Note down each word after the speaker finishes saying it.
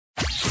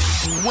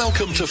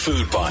Welcome to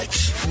Food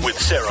Bites with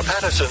Sarah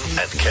Patterson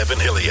and Kevin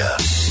Hillier.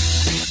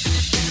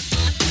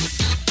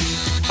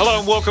 Hello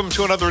and welcome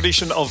to another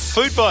edition of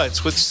Food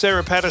Bites with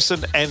Sarah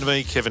Patterson and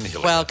me, Kevin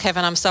Hillier. Well,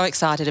 Kevin, I'm so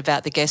excited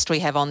about the guest we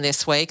have on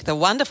this week, the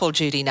wonderful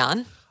Judy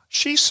Nunn.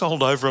 She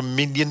sold over 1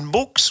 million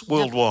books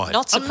worldwide.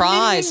 Not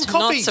surprised. 1 million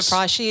Not copies.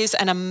 surprised. She is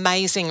an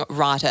amazing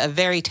writer, a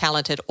very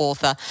talented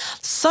author.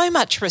 So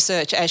much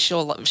research, as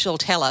she'll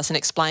tell us and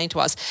explain to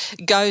us,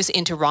 goes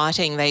into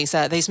writing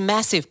these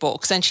massive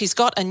books. And she's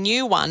got a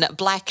new one,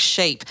 Black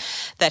Sheep,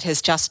 that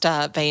has just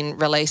been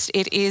released.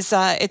 It is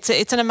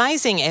it's an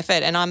amazing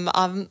effort, and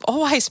I'm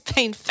always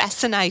been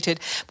fascinated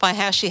by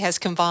how she has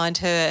combined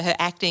her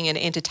acting and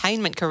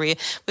entertainment career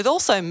with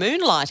also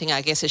moonlighting,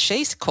 I guess, as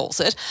she calls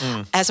it,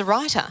 as a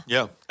writer.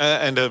 Yeah,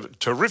 and a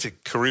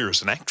terrific career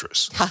as an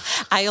actress.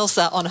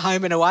 Ailsa on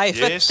Home and Away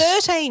Yes. for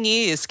 13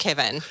 years,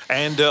 Kevin.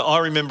 And I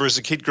remember as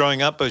a kid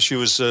growing up, she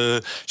was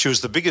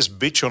the biggest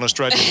bitch on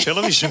Australian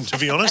television, to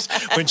be honest,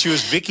 when she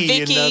was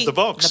Vicky in The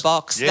Box. The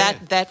Box. Yeah.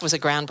 That was a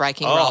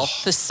groundbreaking role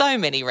for so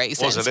many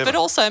reasons. Was it ever? But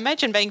also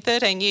imagine being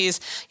 13 years,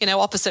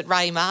 opposite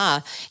Ray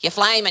Maher. You're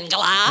flaming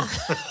glah.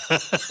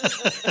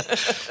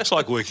 It's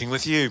like working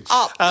with you.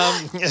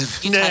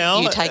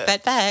 You take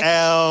that back.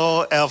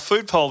 Our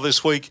food poll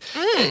this week,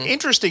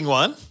 interesting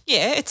one.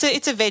 Yeah, it's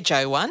a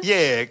veggie one.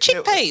 Yeah.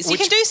 Chickpeas. You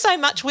can do so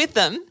much with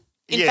them.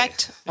 In Yeah.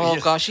 fact,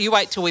 gosh, you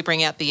wait till we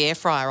bring out the air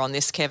fryer on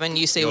this, Kevin.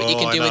 You see what you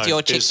can do with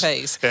your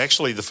chickpeas.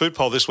 Actually, the food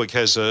poll this week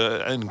has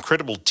an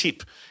incredible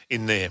tip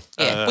in there.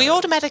 Yeah, we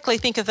automatically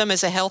think of them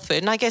as a health food,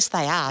 and I guess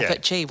they are,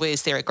 but gee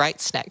whiz, they're a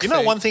great snack You food.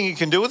 know one thing you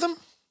can do with them?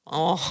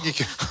 Oh.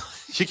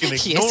 You can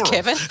ignore Yes,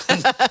 Kevin.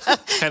 them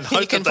and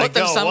hope You can that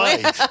they put them go away.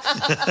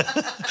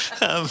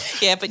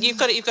 Yeah, but you've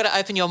got to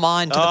open your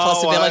mind to the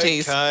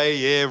possibilities. Okay,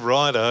 yeah,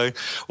 righto.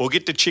 We'll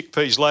get to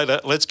chickpeas later.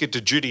 Let's get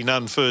to Judy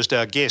Nunn first,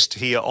 our guest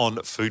here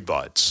on Food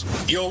Bites.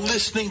 You're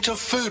listening to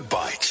Food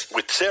Bites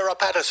with Sarah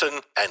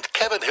Patterson and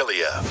Kevin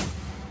Hillier.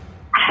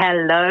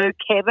 Hello,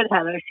 Kevin.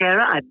 Hello,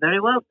 Sarah. I'm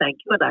very well, thank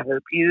you, and I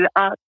hope you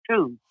are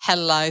too.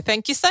 Hello.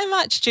 Thank you so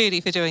much,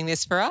 Judy, for doing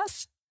this for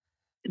us.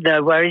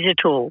 No worries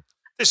at all.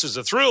 This is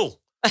a thrill.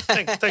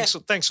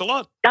 Thanks a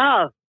lot.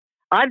 Oh,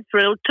 I'm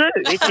thrilled too.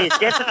 It is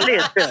definitely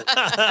a thrill.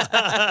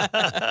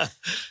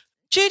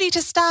 Judy,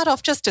 to start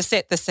off, just to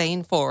set the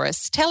scene for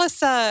us, tell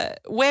us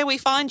where we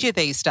find you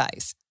these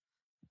days.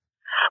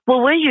 Well,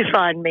 where you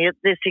find me at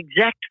this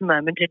exact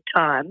moment in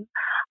time,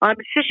 I'm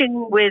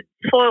sitting with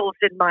foils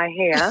in my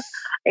hair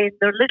in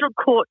the little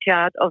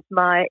courtyard of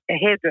my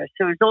hairdresser,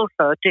 who is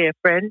also a dear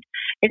friend,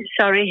 in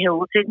Surrey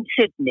Hills in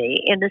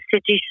Sydney, in a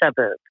city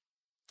suburb.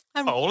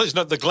 Well, isn't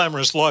it the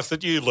glamorous life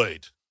that you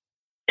lead?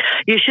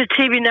 You should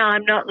see me now.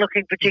 I'm not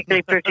looking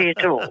particularly pretty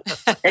at all.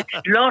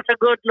 It's not a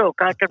good look,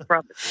 I can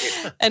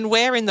promise you. And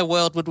where in the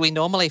world would we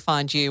normally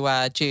find you,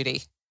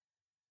 Judy?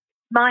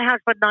 My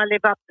husband and I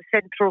live up the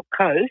Central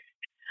Coast,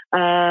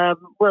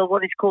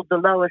 what is called the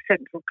Lower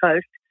Central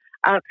Coast,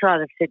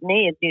 outside of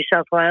Sydney in New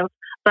South Wales,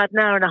 about an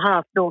hour and a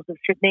half north of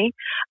Sydney,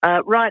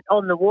 right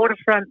on the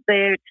waterfront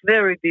there. It's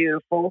very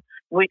beautiful.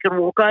 We can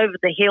walk over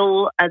the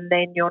hill and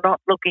then you're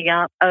not looking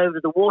out over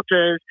the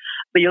waters,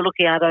 but you're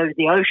looking out over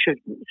the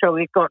ocean. So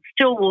we've got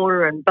still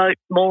water and boat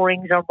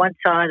moorings on one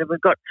side and we've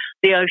got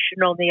the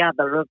ocean on the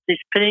other of this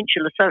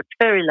peninsula. So it's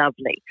very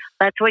lovely.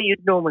 That's where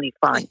you'd normally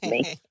find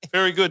me.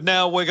 Very good.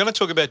 Now, we're going to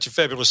talk about your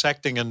fabulous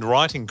acting and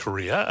writing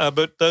career,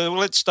 but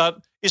let's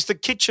start. Is the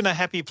kitchen a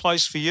happy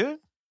place for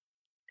you?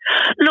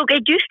 Look,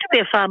 it used to be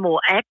a far more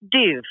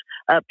active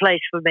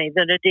place for me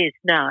than it is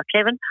now,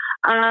 Kevin,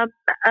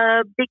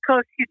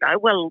 because,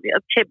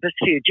 tempers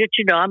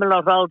fugit, I'm a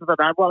lot older than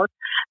I was,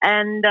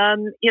 and,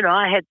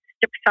 I had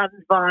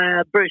stepsons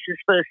via Bruce's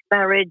first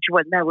marriage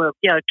when they were,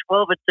 12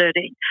 or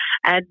 13,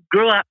 and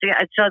grew up together,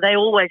 and so they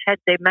always had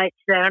their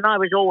mates there, and I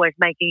was always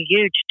making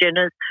huge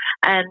dinners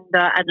and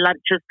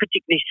lunches,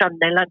 particularly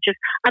Sunday lunches,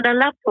 and I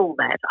loved all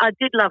that. I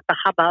did love the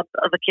hubbub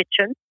of a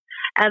kitchen.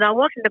 And I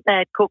wasn't a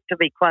bad cook, to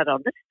be quite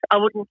honest. I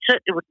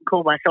certainly wouldn't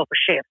call myself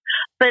a chef.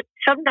 But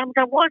sometimes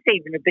I was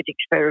even a bit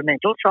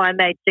experimental, so I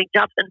made things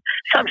up, and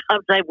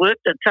sometimes they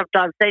worked and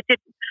sometimes they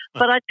didn't.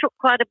 But I took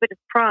quite a bit of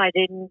pride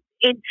in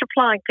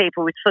supplying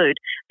people with food.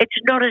 It's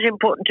not as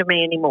important to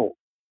me anymore.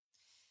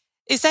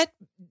 Is that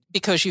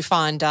because you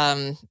find,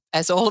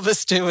 as all of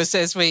us do,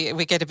 as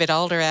we get a bit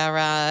older,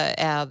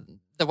 our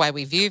the way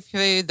we view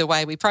food, the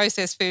way we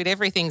process food,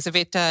 everything's a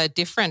bit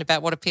different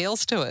about what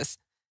appeals to us?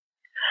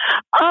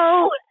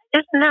 Oh,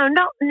 no,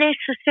 not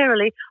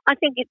necessarily. I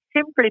think it's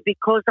simply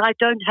because I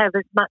don't have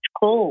as much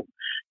call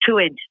to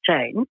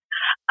entertain.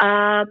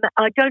 I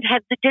don't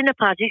have the dinner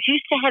parties.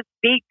 Used to have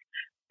big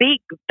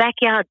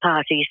backyard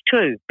parties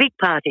too, big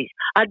parties.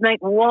 I'd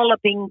make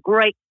walloping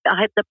great.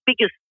 I had the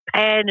biggest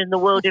pan in the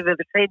world you've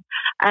ever seen,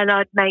 and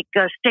I'd make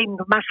steamed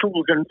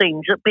mussels and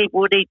things that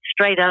people would eat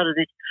straight out of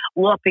this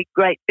whopping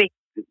great big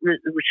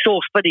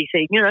saucepany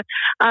thing,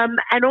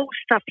 and all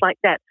stuff like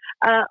that.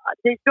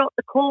 There's not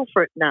the call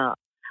for it now.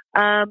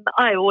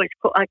 I always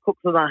cook. I cook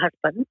for my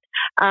husband,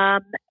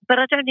 but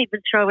I don't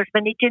even throw as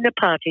many dinner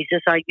parties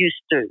as I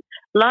used to.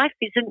 Life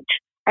isn't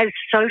as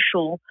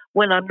social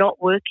when I'm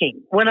not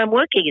working. When I'm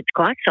working, it's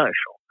quite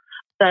social.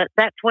 But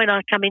that's when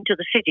I come into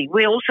the city.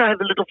 We also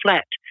have a little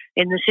flat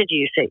in the city,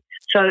 you see.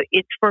 So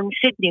it's from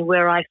Sydney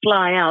where I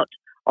fly out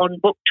on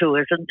book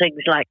tours and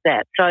things like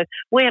that. So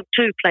we have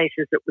two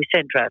places that we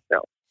centre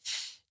ourselves.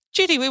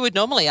 Judy, we would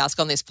normally ask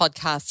on this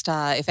podcast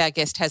if our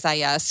guest has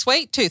a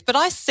sweet tooth, but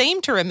I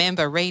seem to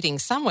remember reading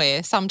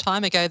somewhere some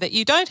time ago that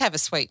you don't have a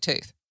sweet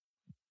tooth.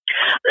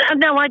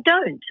 No, I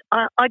don't.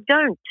 I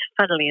don't,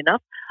 funnily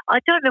enough. I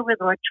don't know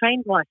whether I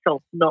trained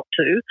myself not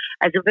to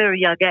as a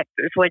very young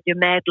actress when you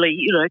madly,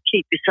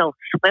 keep yourself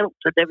svelte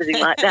and everything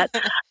like that.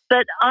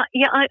 But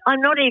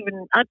I'm not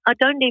even, I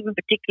don't even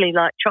particularly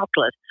like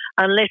chocolate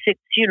unless it's,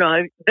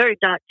 very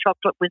dark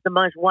chocolate with the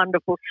most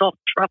wonderful soft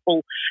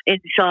truffle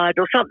inside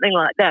or something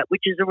like that,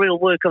 which is a real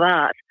work of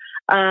art.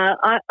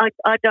 I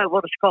don't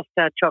want to scoff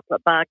down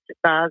chocolate bars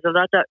and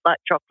I don't like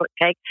chocolate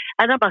cake.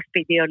 And I must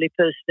be the only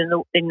person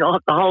in the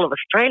whole of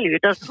Australia who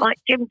doesn't like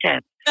Tim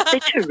Tam.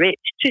 They're too rich,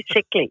 too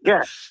sickly,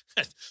 yeah.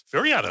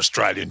 Very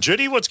un-Australian,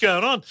 Judy. What's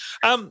going on?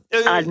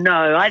 I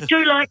know. I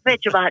do like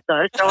Vegemite,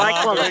 though, so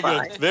I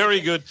qualify.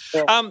 Very good.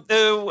 Yeah.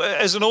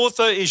 As an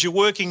author, is your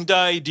working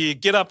day, do you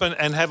get up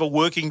and have a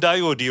working day,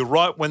 or do you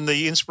write when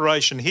the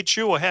inspiration hits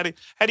you, or how do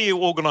you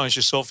organise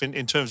yourself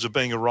in terms of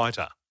being a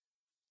writer?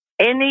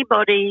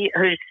 Anybody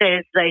who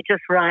says they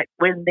just write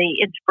when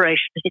the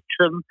inspiration hits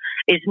them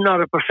is not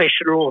a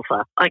professional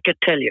author, I could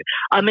tell you.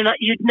 I mean,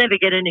 you'd never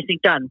get anything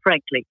done,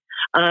 frankly.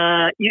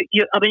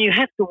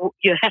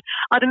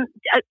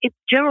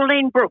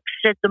 Geraldine Brooks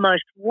said the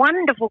most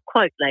wonderful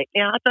quote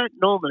lately. I don't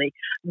normally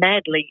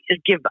madly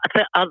give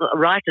other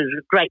writers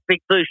a great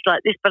big boost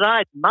like this, but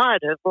I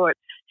admired her for it.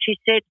 She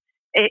said,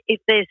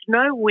 if there's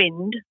no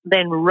wind,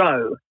 then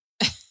row.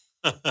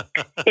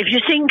 If you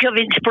think of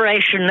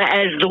inspiration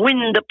as the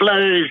wind that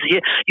blows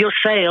your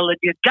sail and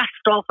you gust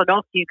off and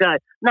off you go,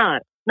 no,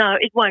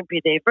 it won't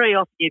be there. Very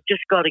often you've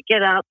just got to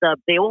get out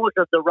the oars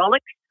of the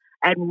Rolex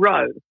and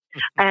row.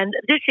 And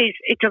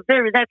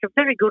that's a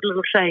very good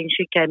little saying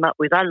she came up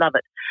with. I love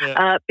it.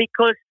 Yeah.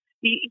 Because,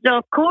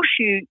 of course,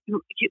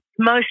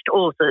 most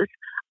authors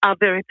are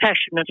very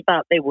passionate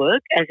about their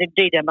work, as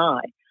indeed am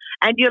I.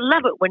 And you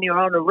love it when you're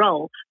on a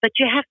roll, but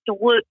you have to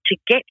work to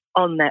get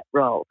on that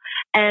roll.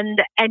 And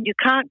you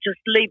can't just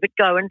leave it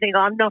go and think,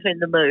 I'm not in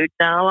the mood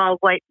now, I'll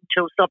wait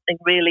until something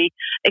really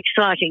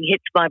exciting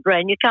hits my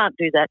brain. You can't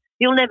do that.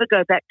 You'll never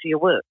go back to your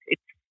work.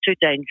 It's too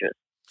dangerous.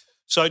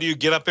 So do you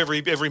get up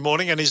every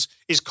morning, and is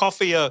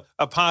coffee a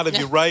part of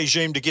your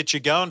regime to get you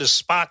going, to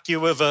spark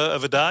you of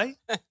a day?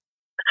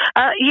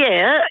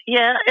 Yeah.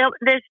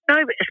 There's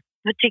no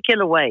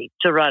particular way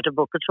to write a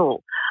book at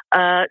all.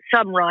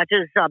 Some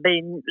writers,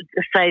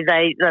 say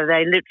they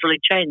literally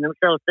chain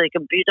themselves to their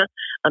computer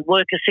and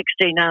work a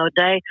 16-hour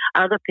day.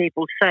 Other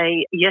people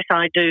say, yes,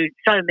 I do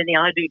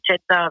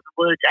 10,000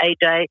 words a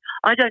day.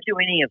 I don't do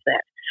any of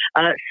that.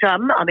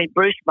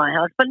 Bruce, my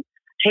husband,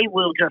 he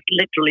will just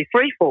literally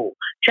freefall.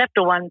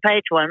 Chapter 1,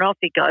 page 1, off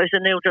he goes,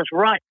 and he'll just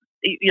write.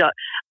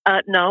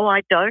 No,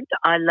 I don't.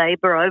 I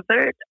labour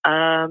over it.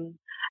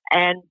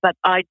 But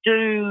I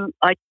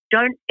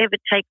don't ever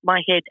take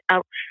my head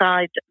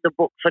outside the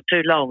book for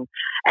too long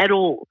at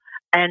all.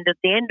 And at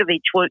the end of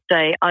each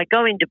workday, I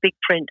go into big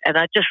print and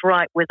I just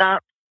write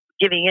without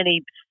giving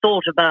any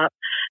thought about,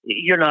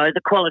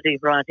 the quality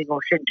of writing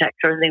or syntax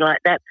or anything like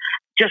that,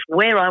 just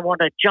where I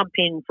want to jump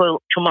in for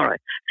tomorrow,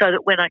 so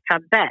that when I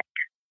come back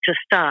to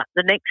start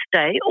the next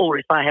day, or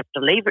if I have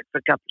to leave it for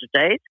a couple of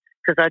days,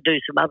 because I do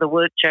some other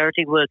work,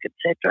 charity work,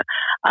 etc.,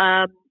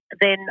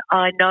 then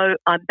I know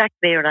I'm back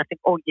there and I think,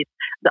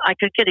 I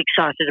could get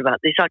excited about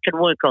this. I can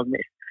work on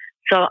this.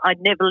 So I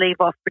never leave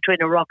off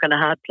between a rock and a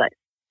hard place.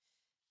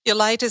 Your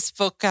latest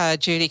book,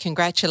 Judy,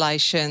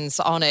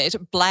 congratulations on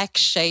it, Black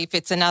Sheep.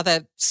 It's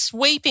another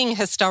sweeping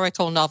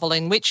historical novel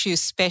in which you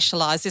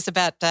specialise. It's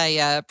about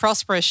a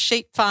prosperous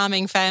sheep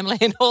farming family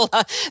and all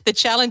the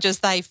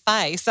challenges they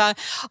face. I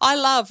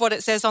love what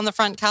it says on the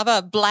front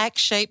cover, Black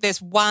Sheep.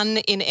 There's one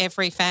in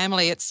every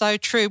family. It's so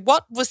true.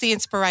 What was the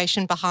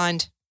inspiration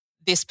behind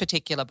this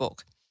particular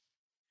book?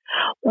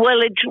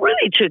 Well, it's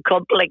really too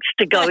complex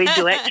to go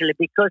into, actually,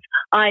 because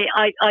I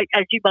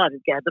as you might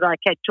have gathered, I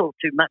can't talk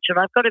too much, and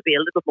I've got to be a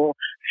little more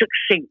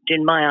succinct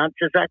in my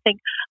answers, I think.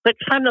 But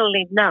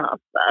funnily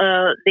enough,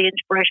 the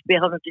inspiration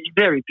behind it is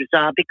very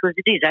bizarre, because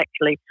it is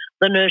actually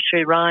the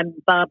nursery rhyme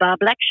Bar Bar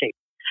Black Sheep,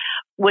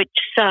 which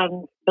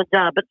sounds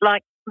bizarre, but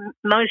like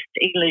most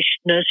English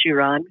nursery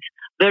rhymes,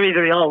 very,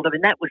 very old. I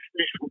mean,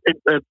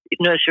 this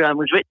nursery rhyme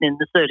was written in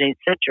the 13th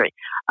century.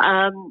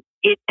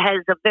 It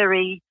has a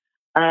very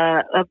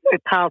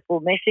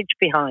powerful message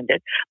behind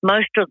it.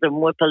 Most of them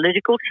were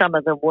political. Some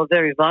of them were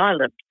very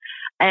violent.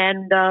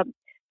 And I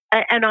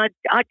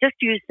just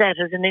used that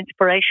as an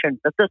inspiration.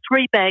 But the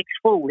 3 bags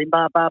full in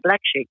Bar Bar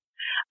Black Sheep,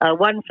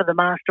 one for the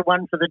master,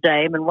 one for the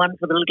dame, and one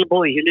for the little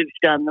boy who lives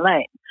down the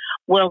lane.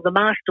 Well, the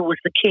master was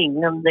the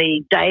king and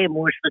the dame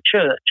was the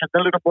church, and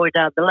the little boy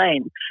down the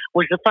lane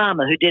was the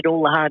farmer who did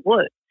all the hard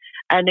work.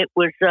 And it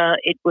was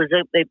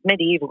the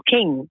medieval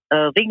king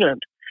of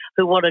England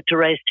who wanted to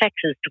raise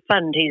taxes to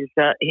fund his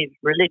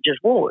religious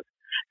wars.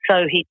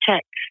 So he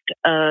taxed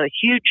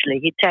hugely.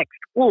 He taxed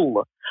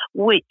wool,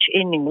 which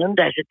in England,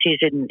 as it is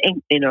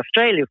in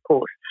Australia, of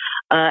course,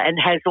 and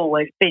has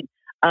always been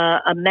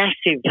a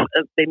massive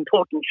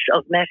importance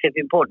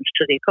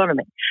to the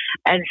economy.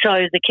 And so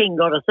the king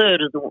got a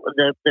third of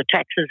the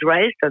taxes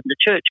raised, and the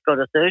church got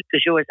a third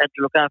because you always had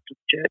to look after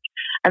the church.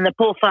 And the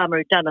poor farmer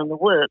who'd done on the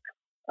work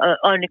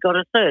only got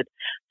a third.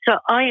 So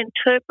I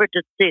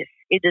interpreted this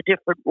in a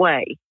different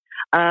way.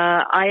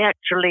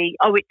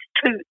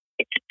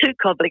 It's too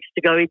complex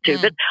to go into,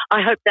 but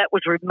I hope that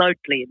was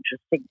remotely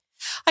interesting.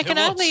 I can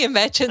only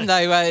imagine,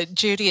 though,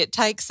 Judy, it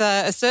takes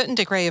a certain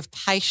degree of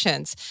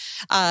patience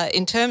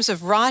in terms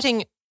of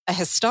writing a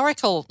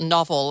historical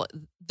novel.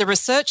 The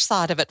research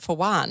side of it, for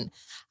one,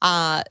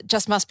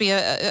 just must be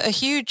a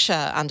huge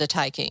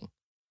undertaking.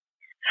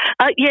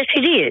 Yes,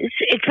 it is.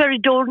 It's very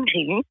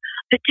daunting,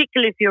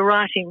 particularly if you're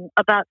writing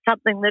about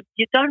something that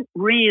you don't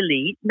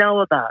really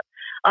know about.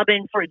 I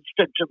mean, for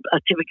instance, a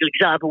typical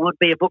example would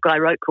be a book I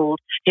wrote called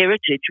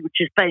Heritage,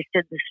 which is based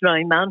in the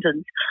Snowy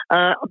Mountains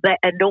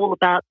and all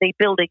about the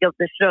building of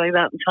the Snowy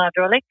Mountains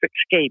hydroelectric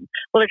scheme.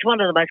 Well, it's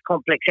one of the most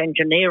complex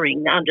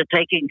engineering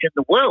undertakings in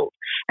the world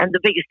and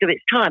the biggest of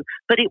its time.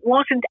 But it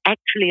wasn't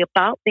actually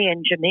about the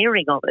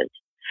engineering of it.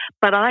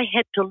 But I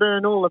had to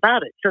learn all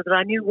about it so that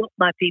I knew what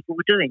my people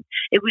were doing.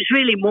 It was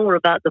really more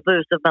about the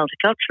birth of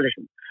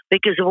multiculturalism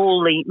because of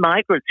all the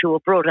migrants who were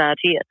brought out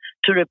here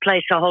to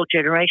replace a whole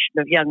generation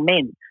of young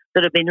men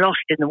that had been lost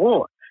in the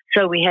war.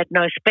 So we had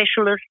no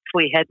specialists,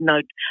 we had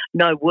no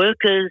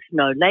workers,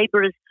 no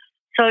labourers.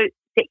 So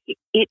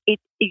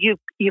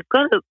you've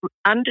got to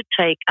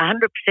undertake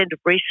 100% of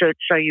research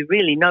so you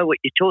really know what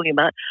you're talking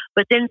about,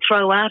 but then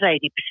throw out 80%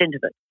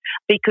 of it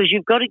because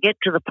you've got to get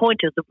to the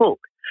point of the book.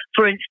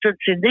 For instance,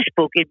 in this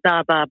book,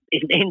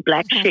 in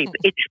Black Sheep,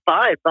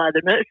 inspired by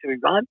the nursery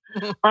rhyme,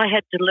 I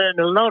had to learn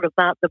a lot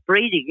about the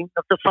breeding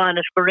of the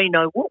finest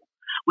merino wool,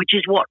 which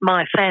is what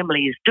my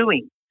family is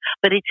doing.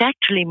 But it's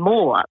actually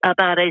more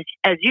about,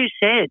 as you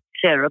said,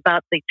 Sarah,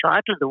 about the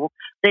title of the book,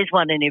 there's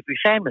one in every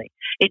family.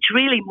 It's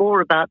really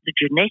more about the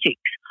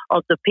genetics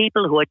of the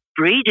people who are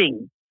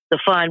breeding the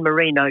fine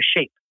merino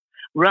sheep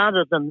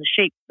rather than the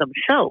sheep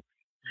themselves.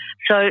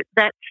 So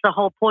that's the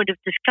whole point of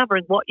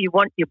discovering what you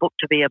want your book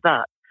to be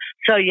about.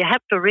 So you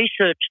have to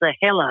research the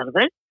hell out of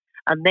it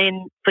and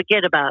then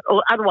forget about,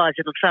 or otherwise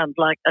it'll sound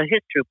like a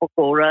history book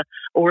or a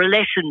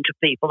lesson to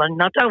people.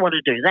 And I don't want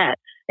to do that.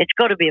 It's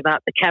got to be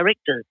about the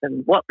characters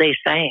and what they're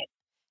saying.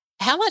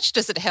 How much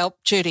does it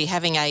help, Judy,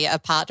 having a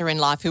partner in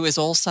life who is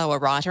also a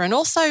writer? And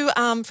also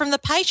from the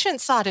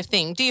patient side of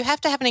things, do you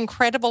have to have an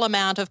incredible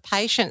amount of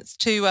patience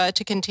to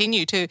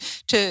continue to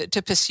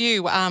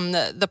pursue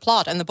the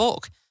plot and the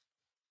book?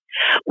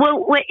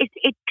 Well, it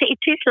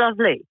is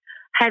lovely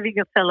having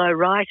a fellow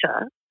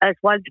writer as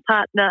one's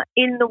partner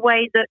in the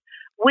way that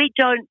we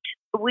don't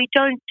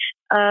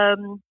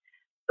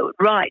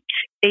write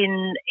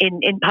in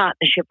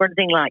partnership or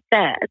anything like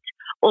that.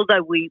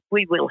 Although we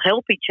will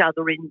help each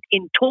other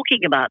in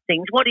talking about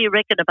things. What do you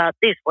reckon about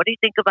this? What do you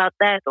think about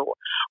that?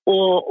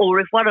 Or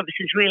if one of us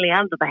is really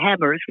under the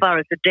hammer as far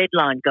as the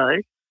deadline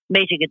goes,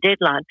 meeting a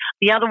deadline,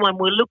 the other one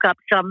will look up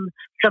some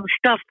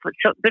stuff,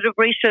 some bit of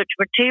research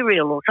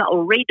material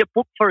or read a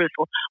book for us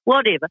or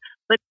whatever.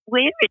 But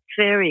where it's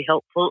very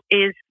helpful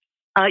is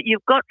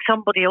you've got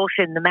somebody else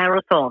in the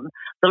marathon,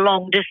 the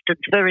long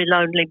distance, very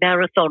lonely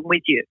marathon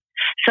with you,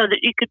 so that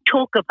you can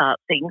talk about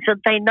things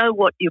and they know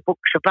what your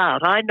book's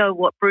about. I know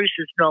what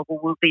Bruce's novel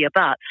will be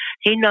about.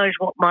 He knows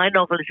what my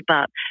novel is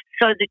about,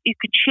 so that you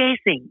can share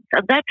things.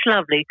 And that's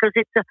lovely because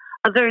it's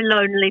a very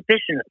lonely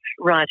business,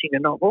 writing a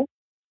novel.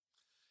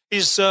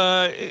 Is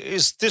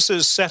this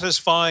as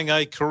satisfying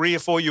a career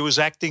for you as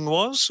acting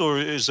was, or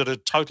is it a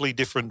totally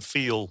different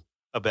feel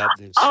about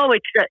this? Oh,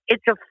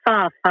 it's a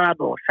far, far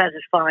more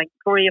satisfying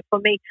career for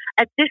me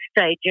at this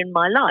stage in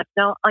my life.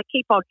 Now, I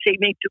keep on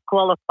seeming to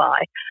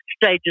qualify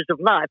stages of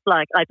life,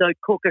 like I don't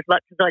cook as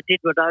much as I did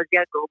when I was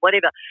younger or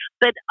whatever.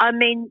 But, I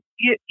mean,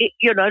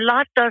 you know,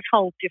 life does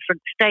hold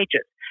different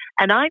stages.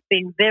 And I've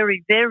been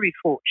very, very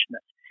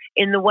fortunate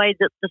in the way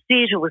that the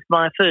theatre was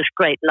my first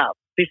great love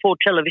before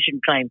television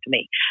came to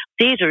me.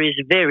 Theatre is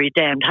very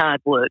damned hard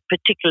work,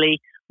 particularly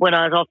when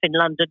I was off in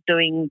London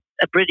doing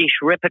a British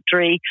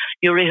repertory.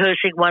 You're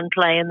rehearsing one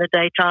play in the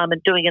daytime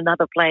and doing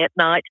another play at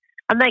night,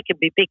 and they can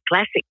be big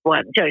classic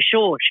ones. You know,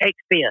 sure,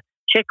 Shakespeare,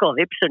 Chekhov,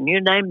 Ibsen, you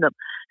name them.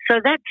 So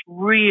that's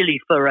really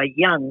for a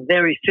young,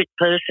 very fit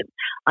person.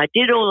 I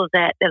did all of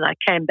that, then I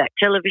came back.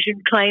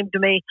 Television claimed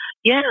me.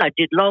 Yeah, I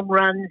did long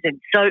runs in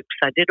soaps.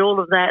 I did all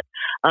of that.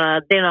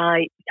 Then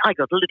I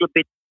got a little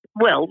bit,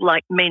 well,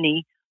 like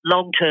many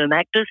long-term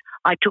actors,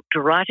 I took to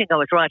writing. I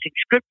was writing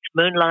scripts,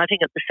 moonlighting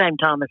at the same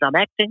time as I'm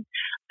acting.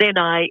 Then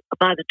by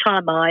the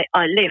time I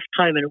left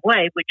Home and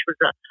Away, which was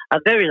a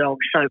very long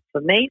soap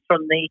for me,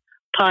 from the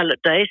pilot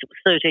days, it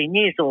was 13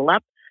 years all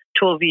up,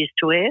 12 years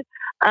to air,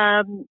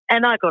 And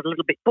I got a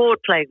little bit bored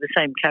playing the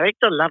same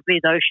character, lovely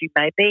though she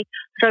may be.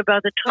 So by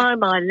the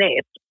time I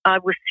left, I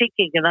was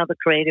seeking another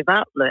creative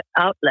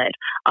outlet.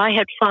 I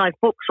had 5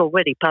 books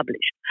already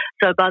published.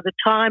 So by the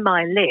time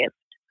I left,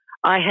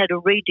 I had a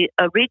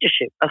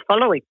readership, a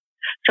following.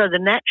 So the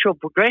natural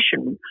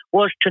progression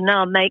was to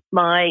now make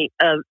my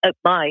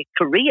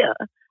career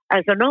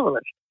as a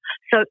novelist.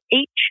 So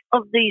each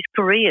of these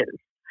careers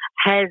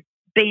I've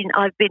been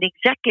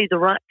exactly the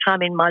right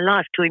time in my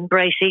life to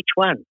embrace each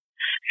one.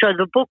 So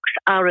the books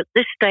are at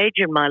this stage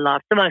in my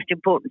life the most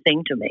important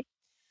thing to me.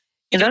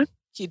 You know?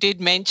 You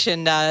did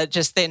mention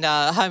just then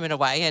Home and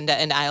Away and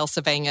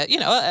Ailsa being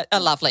a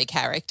lovely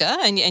character,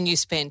 and you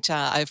spent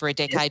over a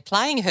decade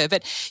playing her.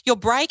 But your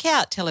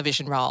breakout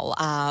television role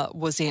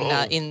was in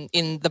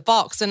The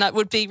Box, and it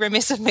would be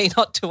remiss of me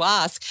not to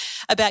ask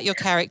about your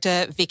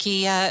character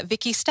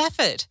Vicky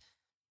Stafford.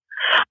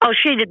 Oh,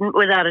 she didn't,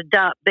 without a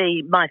doubt,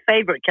 be my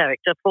favourite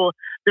character for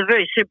the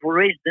very simple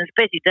reason, as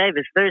Betty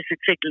Davis very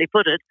succinctly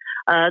put it,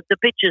 the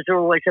bitches are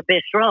always the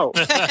best role.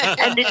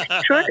 And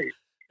it's true.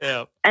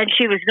 Yeah. And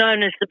she was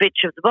known as the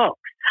bitch of the box.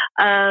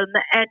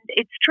 And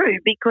it's true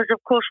because,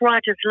 of course,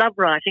 writers love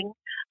writing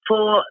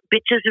for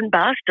bitches and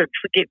bastards,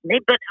 forgive me.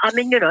 But, I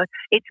mean,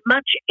 it's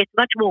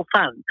much more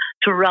fun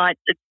to write,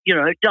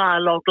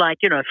 dialogue like,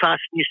 fasten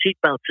your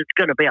seatbelts, it's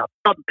going to be a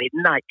bumpy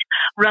night,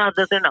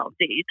 rather than, oh,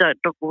 dear, you don't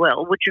look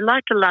well. Would you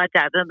like to lie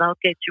down and I'll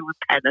get you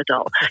a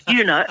Panadol?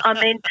 I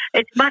mean,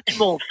 it's much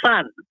more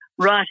fun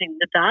writing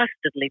the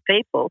dastardly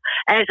people,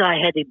 as I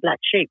had in Black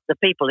Sheep. The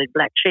people in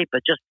Black Sheep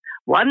are just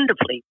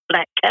wonderfully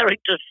black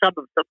characters, some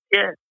of them,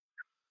 yeah.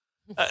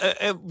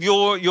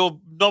 Your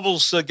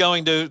novels are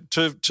going to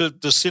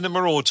the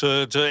cinema or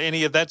to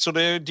any of that sort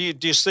of, do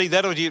you see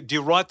that, or do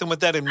you write them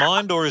with that in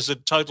mind, or is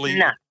it totally...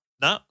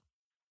 No?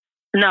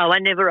 No, I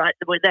never write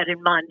them with that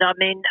in mind. I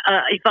mean,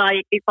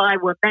 if I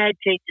were mad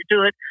keen to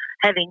do it,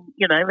 having,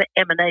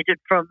 emanated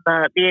from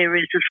the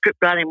areas of script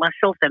writing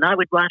myself, then I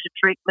would write a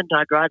treatment,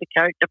 I'd write a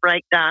character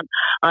breakdown,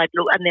 and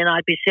then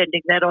I'd be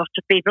sending that off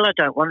to people. I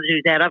don't want to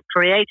do that. I've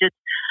created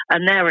a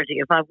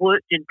narrative. I've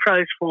worked in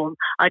prose form.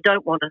 I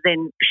don't want to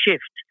then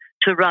shift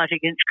to writing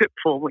in script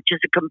form, which is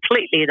a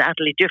completely and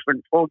utterly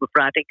different form of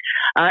writing.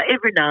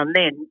 Every now and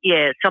then,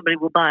 somebody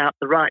will buy up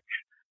the rights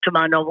to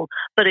my novel,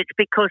 but it's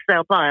because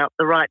they'll buy up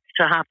the rights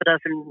to half a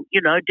dozen,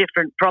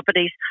 different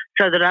properties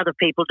so that other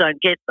people don't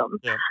get them.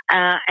 Yeah.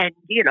 And,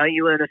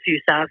 you earn a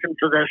few thousand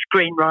for the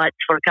screen rights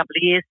for a couple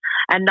of years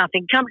and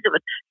nothing comes of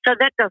it. So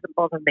that doesn't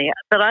bother me.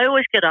 But I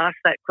always get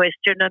asked that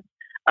question, and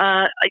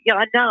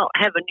I now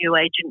have a new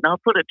agent, and I'll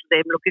put it to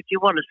them, look, if you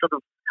want to sort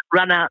of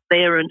run out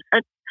there and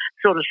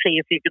sort of see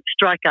if you could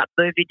strike up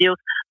movie deals.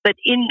 But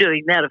in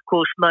doing that, of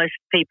course, most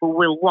people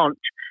will want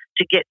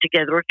to get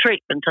together a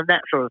treatment and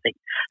that sort of thing.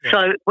 Yeah. So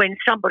when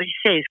somebody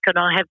says, can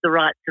I have the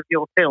rights of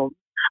your film,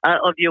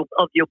 of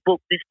your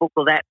book, this book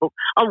or that book?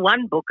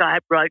 One book I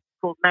wrote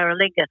called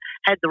Maralinga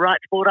had the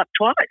rights bought up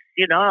twice.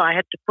 I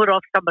had to put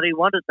off somebody who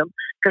wanted them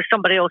because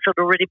somebody else had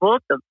already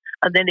bought them,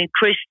 and then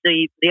increased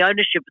the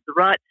ownership of the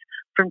rights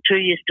from 2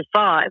 years to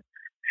 5.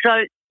 So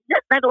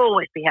that'll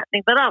always be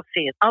happening, but I'll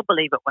see it. I'll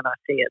believe it when I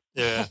see it.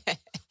 Yeah.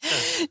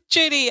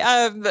 Judy,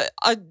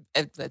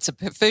 it's a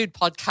food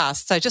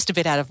podcast, so just a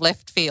bit out of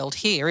left field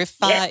here. If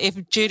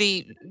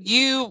Judy,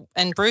 you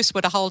and Bruce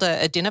were to hold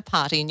a dinner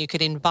party and you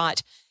could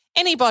invite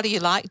anybody you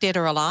like, dead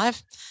or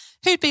alive,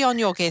 who'd be on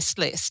your guest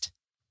list?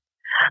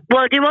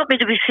 Well, do you want me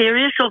to be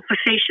serious or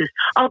facetious?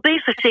 I'll be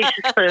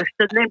facetious first,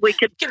 and then we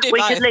could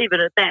leave it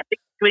at that,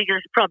 because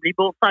it's probably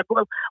more fun.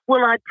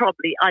 Well, I'd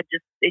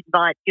just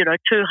invite 2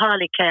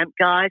 highly camped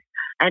guys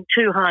and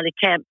 2 highly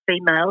camped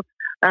females.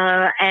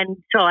 And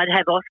so I'd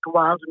have Oscar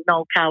Wilde and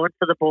Noel Cowan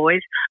for the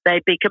boys.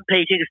 They'd be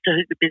competing as to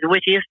who could be the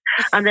wittiest.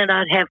 And then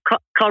I'd have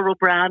Coral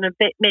Brown and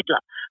Bette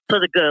Midler for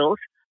the girls,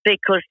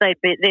 because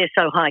they're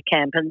so high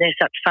camp and they're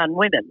such fun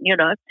women,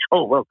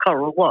 Oh, well,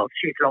 Coral was.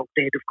 She's long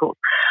dead, of course.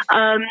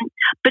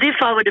 But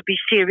if I were to be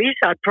serious,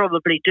 I'd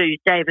probably do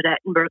David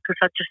Attenborough, because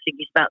I just think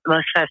he's about the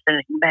most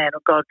fascinating man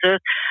on God's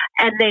earth.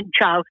 And then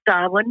Charles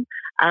Darwin,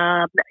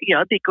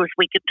 because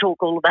we could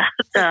talk all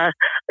about,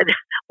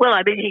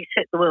 he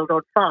set the world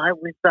on fire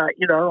with,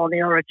 on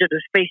the origin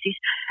of species.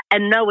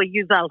 And Noah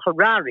Yuval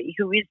Harari,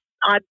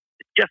 I've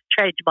just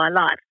changed my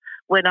life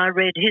when I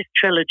read his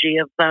trilogy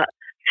of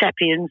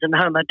Sapiens and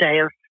Homo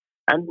Deus,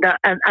 and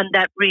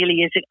that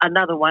really is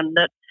another one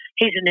that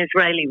he's an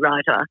Israeli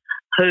writer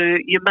who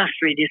you must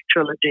read his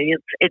trilogy.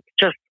 It's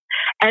just,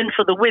 and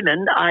for the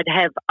women,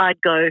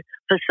 I'd go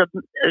for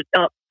some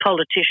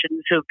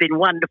politicians who have been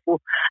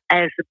wonderful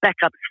as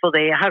backups for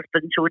their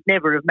husbands who would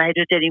never have made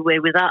it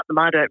anywhere without them,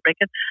 I don't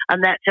reckon.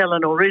 And that's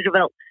Eleanor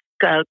Roosevelt,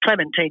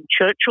 Clementine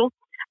Churchill,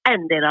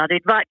 and then I'd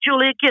invite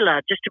Julia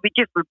Gillard just to be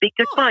different,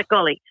 because by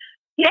golly,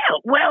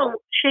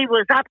 she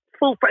was up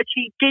full.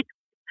 She did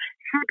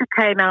she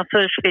became our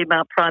first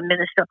female Prime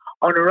Minister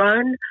on her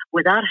own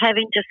without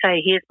having to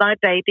say, here's my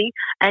baby,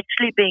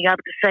 actually being able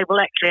to say, well,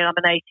 actually, I'm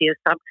an atheist.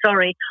 I'm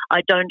sorry,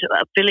 I don't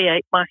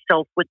affiliate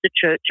myself with the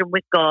church and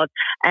with God.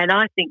 And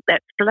I think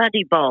that's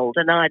bloody bold,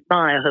 and I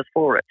admire her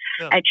for it.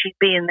 Yeah. And she'd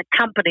be in the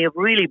company of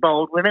really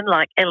bold women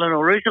like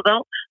Eleanor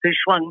Roosevelt, who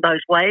swung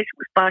both ways,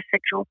 was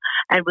bisexual,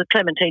 and with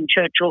Clementine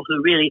Churchill,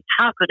 who really,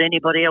 how could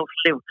anybody else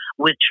live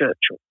with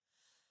Churchill?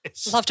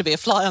 It's love to be a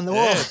fly on the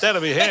wall. Yeah,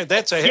 that'll be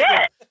that's a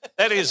yeah.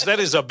 That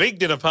is a big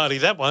dinner party.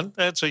 That one,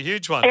 that's a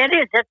huge one. It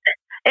is.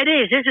 It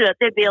is, isn't it?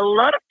 There'd be a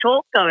lot of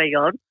talk going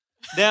on.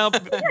 Now,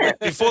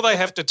 before they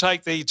have to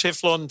take the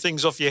Teflon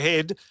things off your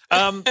head,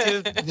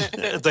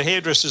 the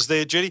hairdressers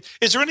there, Judy,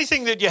 is there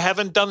anything that you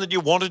haven't done that you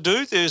want to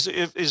do?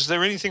 Is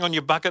there anything on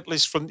your bucket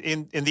list from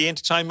in the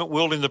entertainment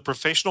world, in the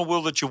professional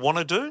world, that you want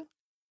to do?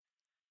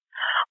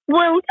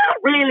 Well, not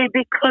really,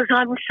 because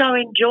I'm so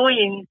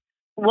enjoying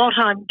what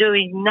I'm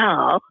doing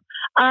now.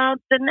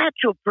 The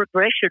natural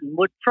progression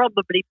would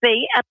probably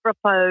be,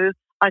 apropos,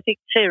 I think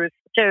Sarah's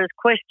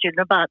question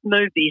about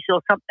movies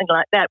or something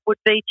like that, would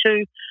be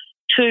to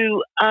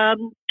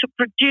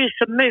produce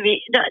a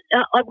movie.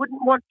 I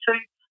wouldn't want to,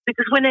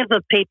 because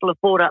whenever people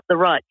have bought up the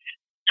rights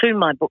to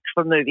my books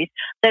for movies,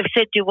 they've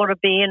said, do you want to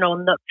be in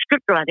on the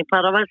script writing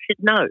part? I've said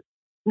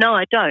no,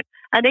 I don't.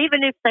 And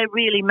even if they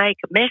really make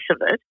a mess of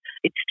it,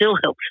 it still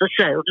helps the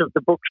sales of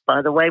the books,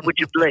 by the way, would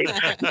you believe?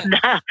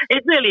 No,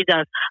 it really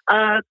does.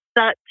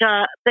 But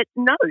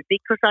no,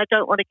 because I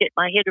don't want to get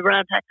my head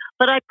around it.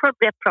 But I'd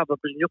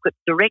probably look at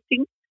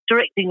directing.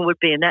 Directing would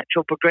be a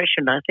natural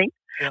progression, I think,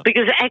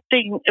 because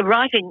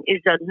writing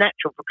is a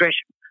natural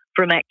progression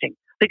from acting,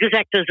 because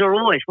actors are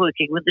always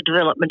working with the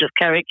development of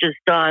characters,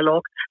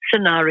 dialogue,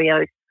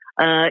 scenarios.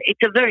 It's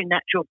a very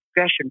natural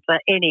progression for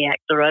any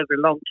actor over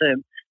a long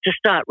term to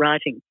start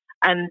writing.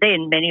 And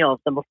then many of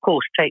them, of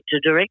course, take to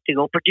directing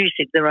or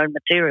producing their own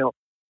material.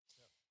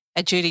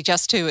 Judy,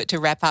 just to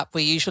wrap up,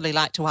 we usually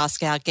like to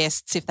ask our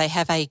guests if they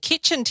have a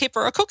kitchen tip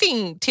or a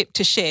cooking tip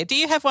to share. Do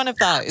you have one of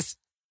those?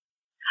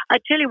 I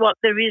tell you what,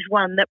 there is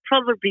one that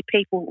probably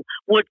people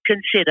would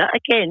consider,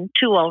 again,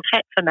 too old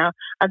hat for now,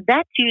 and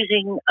that's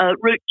using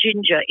root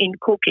ginger in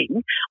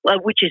cooking,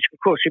 which is, of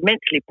course,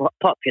 immensely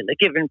popular,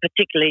 given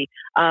particularly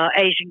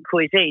Asian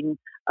cuisine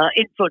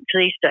influence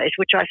these days,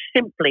 which I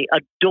simply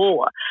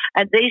adore.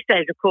 And these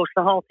days, of course,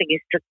 the whole thing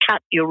is to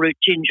cut your root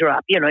ginger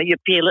up. You know, you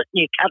peel it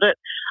and you cut it.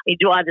 You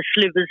do either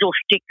slivers or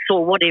sticks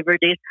or whatever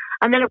it is.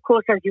 And then, of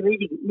course, as you're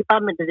eating, you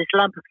bump into this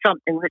lump of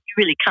something that you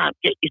really can't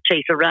get your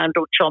teeth around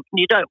or chomp, and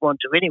you don't want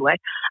to anyway.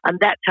 And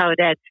that's how it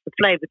adds the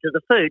flavour to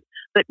the food.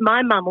 But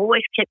my mum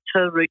always kept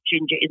her root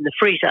ginger in the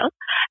freezer,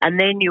 and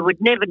then you would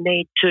never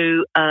need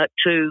to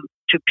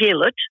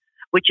peel it,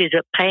 which is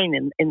a pain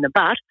in the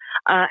butt,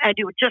 and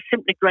you would just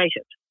simply grate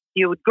it.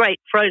 You would grate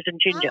frozen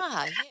ginger,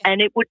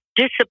 and it would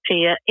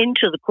disappear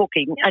into the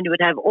cooking, and you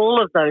would have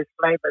all of those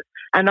flavours.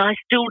 And I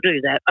still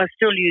do that. I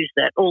still use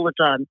that all the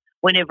time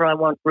whenever I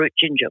want root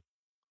ginger.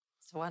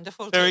 It's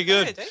wonderful. Very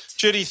good.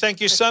 Judy,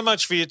 thank you so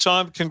much for your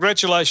time.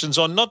 Congratulations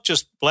on not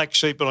just Black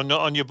Sheep, but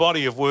on your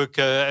body of work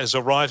as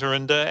a writer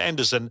and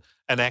as an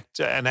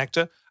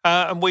actor.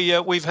 And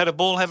we've had a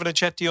ball having a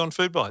chat to you on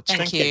Food Bites.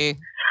 Thank you.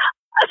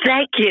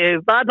 Thank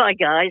you. Bye-bye,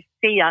 guys.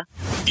 See ya.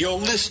 You're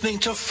listening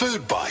to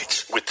Food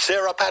Bites with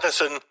Sarah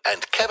Patterson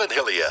and Kevin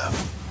Hillier.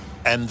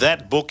 And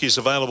that book is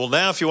available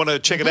now if you want to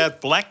check it out.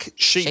 Black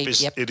Sheep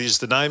it is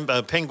the name.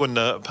 Penguin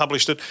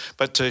published it,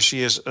 but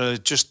she has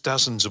just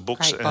dozens of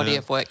books. Great body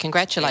of work.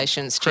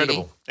 Congratulations,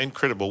 Judy.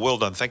 Incredible. Well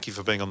done. Thank you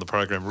for being on the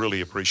program.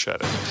 Really appreciate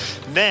it.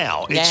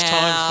 Now it's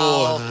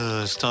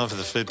time for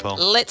the food poll.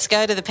 Let's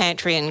go to the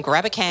pantry and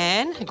grab a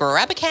can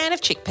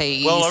of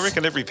chickpeas. Well, I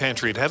reckon every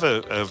pantry would have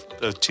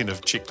a tin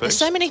of chickpeas. There's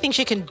so many things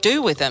you can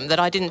do with them that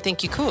I didn't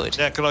think you could.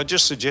 Now, can I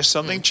just suggest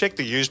something? Check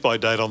the use-by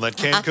date on that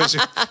can, because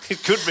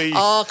it could be...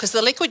 Oh, because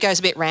the liquid goes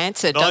a bit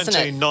rancid, doesn't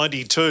it?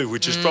 1992,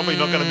 which is probably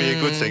not going to be a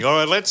good thing. All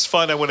right, let's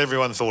find out what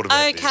everyone thought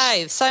about this.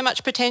 Okay, so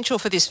much potential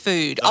for this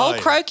food. Old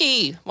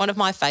Croaky, one of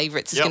my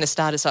favourites, is going to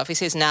start us off. He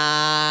says,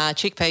 nah,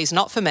 chickpeas,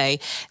 not for me.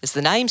 As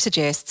the name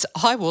suggests,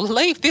 I will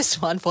leave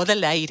this one for the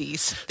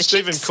ladies.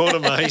 Stephen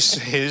Quartermain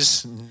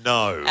says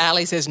no.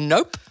 Ali says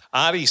nope.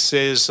 Artie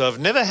says, I've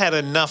never had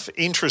enough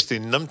interest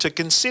in them to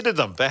consider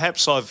them.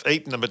 Perhaps I've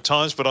eaten them at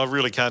times, but I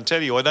really can't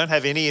tell you. I don't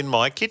have any in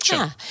my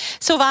kitchen.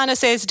 Silvana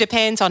says,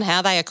 depends on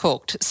how they are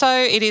cooked. So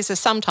it is a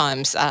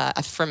sometimes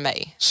from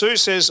me. Sue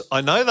says,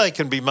 I know they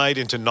can be made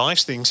into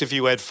nice things if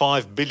you add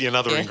 5 billion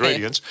other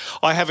ingredients.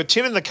 I have a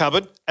tin in the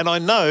cupboard and I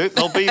know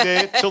they'll be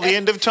there till the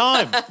end of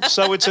time.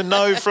 So it's a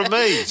no from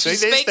me. See,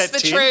 speaks there's that the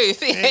tin. Truth.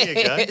 There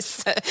you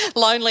go.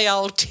 Lonely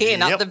old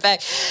tin up the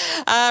back.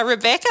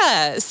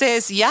 Rebecca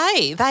says,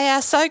 yay, they They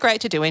are so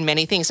great to do in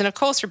many things. And, of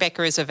course,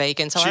 Rebecca is a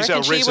vegan, so She's I our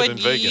reckon she would resident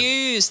vegan.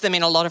 use them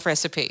in a lot of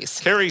recipes.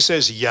 Kerry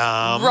says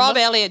yum. Rob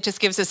Elliott just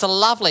gives us a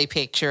lovely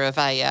picture of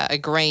a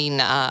green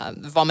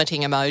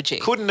vomiting emoji.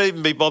 Couldn't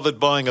even be bothered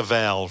buying a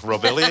vowel,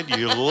 Rob Elliott,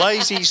 you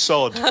lazy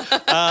sod.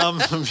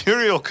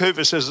 Muriel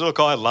Cooper says, look,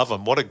 I love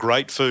them. What a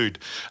great food.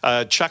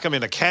 Chuck them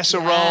in a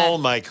casserole,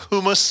 make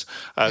hummus,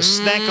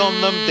 snack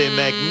on them. They're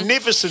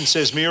magnificent,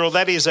 says Muriel.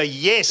 That is a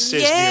yes,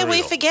 says Muriel.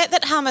 We forget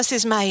that hummus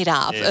is made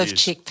up of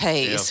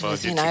chickpeas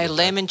with,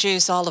 lemon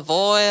juice, olive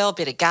oil,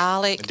 bit of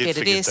garlic, bit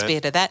of this,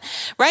 bit of that.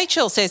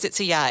 Rachel says it's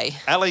a yay.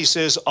 Ali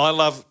says, I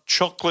love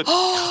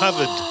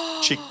chocolate-covered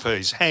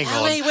chickpeas. Hang on.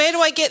 Ali, where do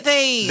I get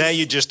these? Now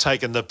you're just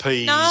taking the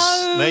peas. No.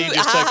 Now you're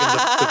just taking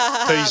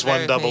the peas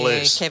Very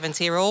 1SS. Kevin's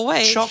here all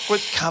week.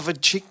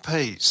 Chocolate-covered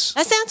chickpeas.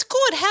 That sounds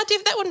good.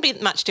 That wouldn't be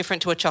much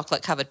different to a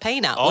chocolate-covered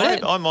peanut, would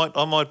it? I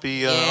might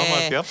be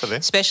up for that.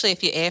 Especially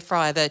if you air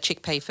fry the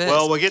chickpea first.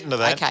 Well, we're getting to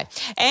that. Okay.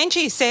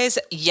 Angie says,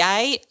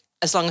 yay,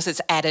 as long as it's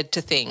added to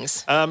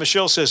things.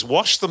 Michelle says,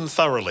 wash them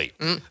thoroughly,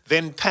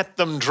 then pat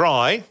them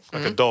dry,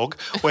 like a dog,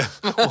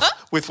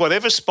 with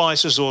whatever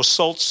spices or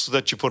salts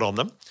that you put on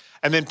them,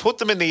 and then put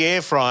them in the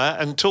air fryer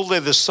until they're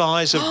the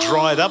size of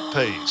dried up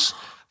peas.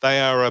 They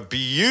are a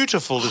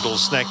beautiful little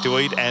snack to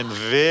eat and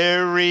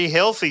very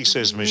healthy,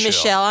 says Michelle.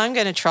 Michelle, I'm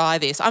going to try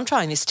this. I'm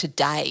trying this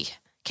today.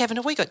 Kevin,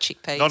 have we got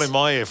chickpeas? Not in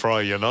my air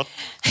fryer, you're not.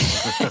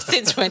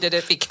 Since when did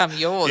it become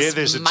yours? Yeah,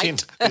 there's a tin.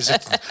 There's a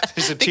tin.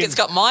 I think it's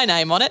got my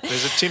name on it.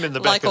 There's a tin in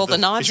the back like all the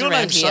knives Is your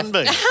around name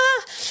here.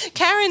 Sunbeam?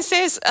 Karen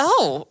says,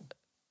 oh,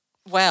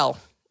 well,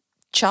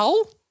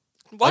 Chol,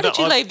 why did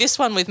you leave this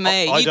one with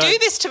me? You do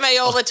this to me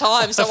all the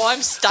time, so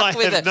I'm stuck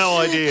with it. I have no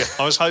idea.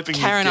 I was hoping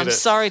you'd Karen, get I'm it.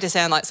 sorry to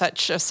sound like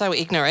so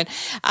ignorant.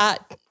 CHOLE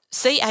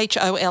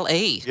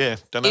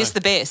don't know. is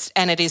the best,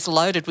 and it is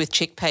loaded with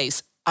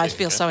chickpeas. I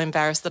feel so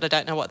embarrassed that I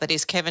don't know what that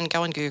is. Kevin,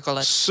 go and Google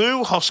it.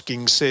 Sue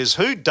Hoskins says,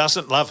 who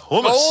doesn't love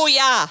hummus? Oh,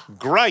 yeah.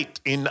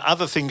 Great in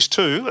other things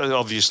too,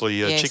 obviously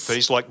Yes.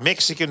 chickpeas, like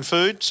Mexican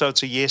food, so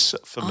it's a yes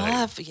for me.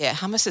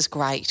 Hummus is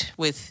great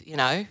with,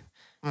 a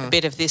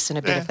bit of this and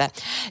a bit of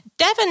that.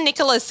 Davin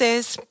Nicholas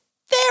says,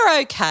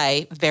 they're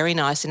okay, very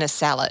nice in a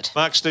salad.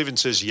 Mark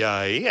Stevens says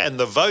yay, and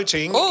the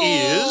voting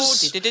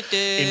is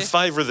in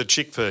favour of the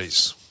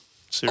chickpeas.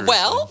 Seriously.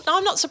 Well, no,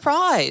 I'm not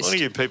surprised. What are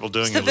you people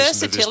doing? It's the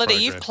versatility.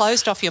 You've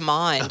closed off your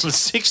mind.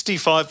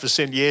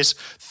 65% yes,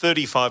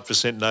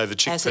 35% no. The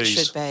chickpeas. As it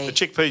should be. The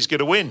chickpeas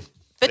get a win.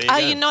 But are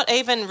you not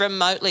even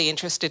remotely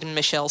interested in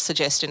Michelle's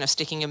suggestion of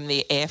sticking them in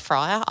the air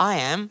fryer? I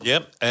am.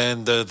 Yep,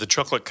 and the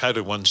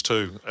chocolate-coated ones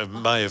too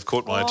may have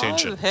caught my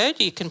attention. I've heard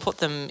you can put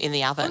them in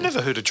the oven. I've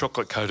never heard of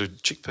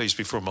chocolate-coated chickpeas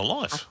before in my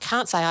life. I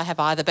can't say I have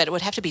either, but it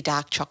would have to be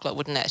dark chocolate,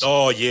 wouldn't it?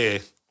 Oh, yeah.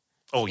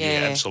 Oh,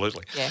 yeah,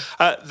 absolutely. Yeah.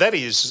 That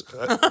is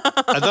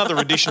another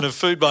edition of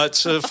Food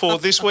Bites for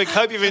this week.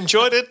 Hope you've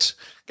enjoyed it.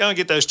 Go and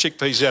get those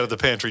chickpeas out of the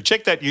pantry.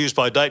 Check that use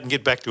by date and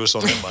get back to us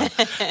on that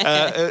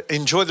one.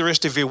 Enjoy the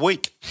rest of your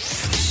week.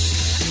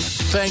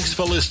 Thanks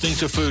for listening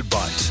to Food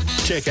Bites.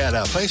 Check out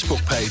our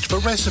Facebook page for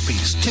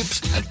recipes,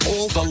 tips and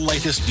all the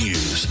latest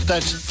news.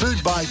 That's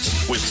Food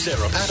Bites with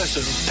Sarah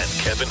Patterson and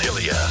Kevin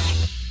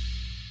Hillier.